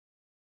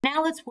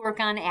Now let's work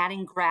on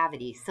adding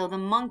gravity so the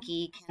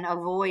monkey can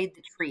avoid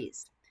the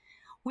trees.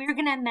 We're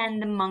going to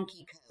amend the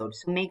monkey code,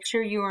 so make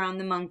sure you are on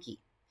the monkey.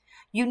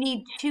 You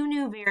need two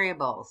new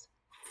variables,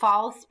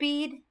 fall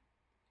speed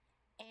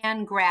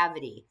and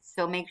gravity.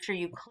 So make sure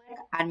you click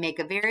on make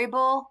a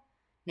variable,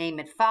 name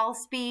it fall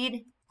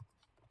speed,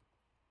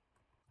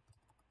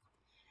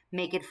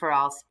 make it for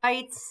all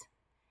sprites,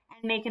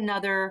 and make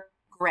another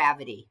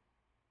gravity.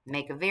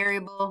 Make a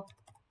variable,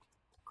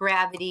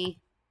 gravity,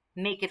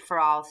 make it for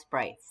all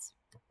sprites.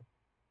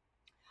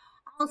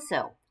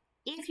 Also,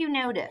 if you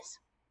notice,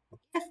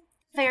 if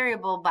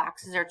variable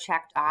boxes are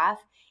checked off,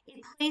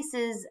 it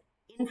places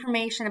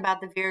information about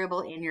the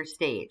variable in your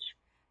stage.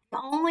 The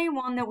only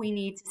one that we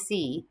need to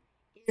see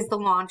is the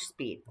launch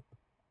speed.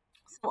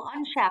 So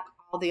uncheck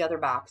all the other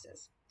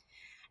boxes.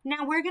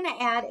 Now we're going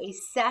to add a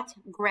set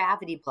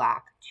gravity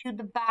block to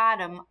the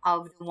bottom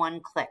of the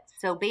one clicked.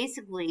 So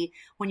basically,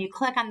 when you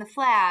click on the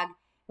flag,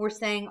 we're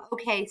saying,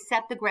 okay,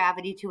 set the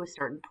gravity to a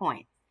certain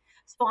point.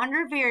 So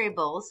under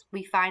variables,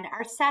 we find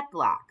our set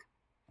block.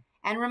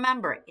 And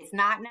remember, it's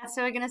not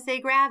necessarily going to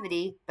say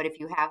gravity, but if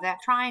you have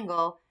that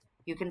triangle,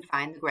 you can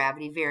find the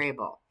gravity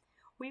variable.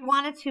 We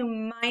want it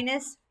to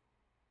minus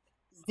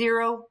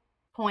 0.2.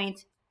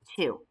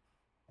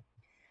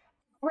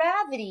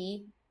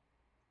 Gravity,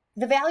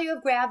 the value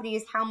of gravity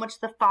is how much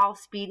the fall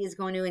speed is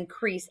going to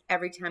increase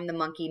every time the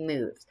monkey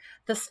moves.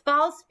 The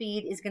fall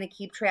speed is going to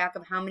keep track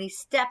of how many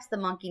steps the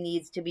monkey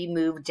needs to be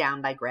moved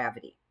down by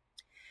gravity.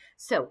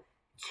 So,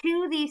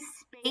 to the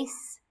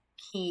space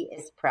key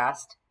is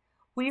pressed,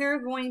 we are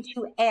going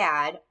to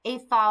add a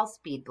fall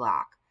speed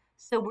block.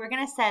 So we're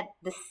going to set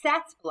the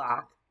sets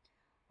block,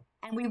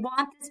 and we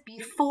want this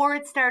before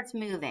it starts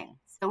moving.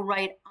 So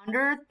right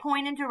under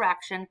point and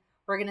direction,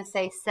 we're going to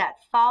say set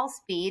fall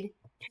speed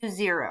to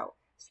 0.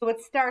 So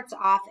it starts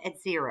off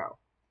at 0.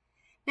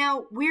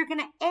 Now we're going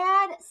to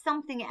add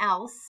something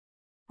else.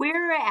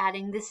 We're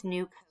adding this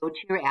new code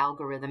to your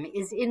algorithm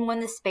is in when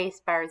the space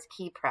bar is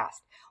key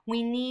pressed.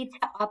 We need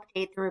to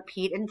update the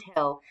repeat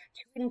until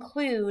to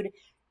include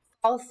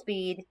fall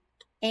speed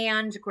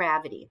and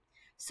gravity.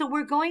 So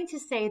we're going to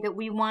say that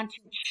we want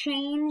to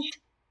change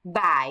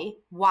by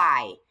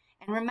y.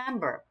 And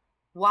remember,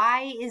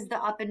 y is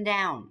the up and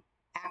down.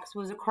 X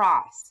was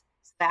across.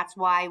 So that's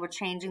why we're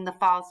changing the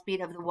fall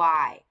speed of the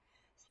y.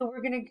 So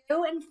we're going to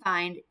go and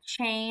find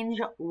change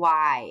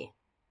y.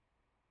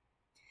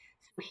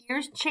 So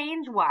here's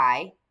change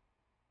y.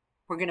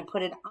 We're going to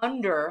put it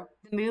under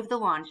the move the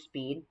launch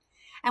speed.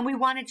 And we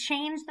want to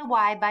change the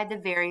y by the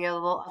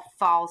variable of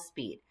fall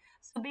speed.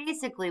 So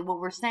basically what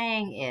we're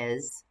saying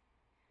is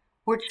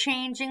we're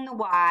changing the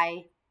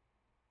y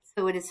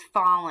so it is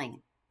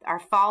falling. Our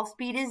fall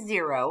speed is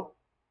 0,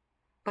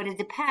 but it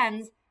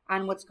depends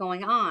on what's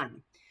going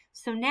on.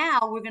 So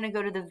now we're going to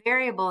go to the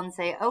variable and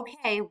say,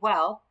 okay,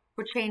 well,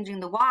 we're changing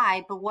the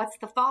y, but what's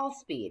the fall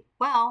speed?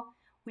 Well,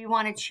 we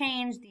want to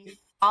change the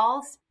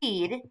fall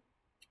speed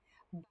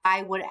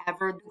by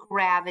whatever the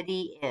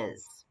gravity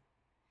is.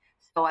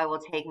 So I will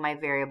take my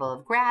variable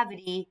of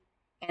gravity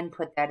and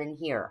put that in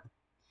here.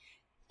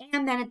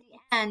 And then at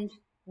the end,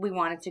 we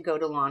want it to go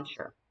to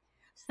launcher.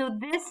 So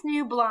this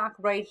new block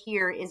right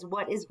here is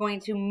what is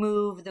going to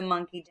move the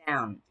monkey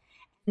down.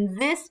 And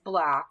this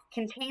block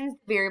contains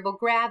the variable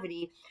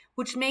gravity,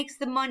 which makes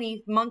the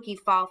monkey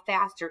fall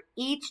faster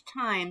each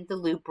time the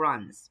loop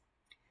runs.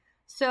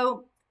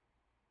 So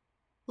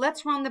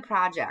let's run the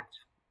project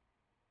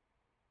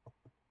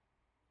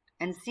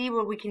and see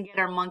what we can get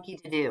our monkey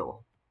to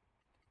do.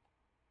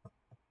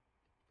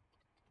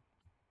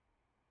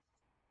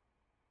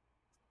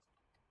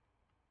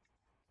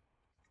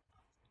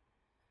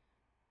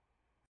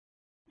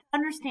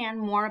 Understand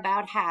more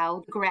about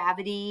how the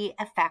gravity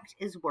effect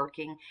is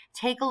working,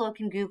 take a look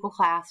in Google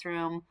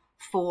Classroom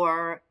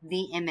for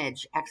the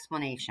image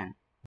explanation.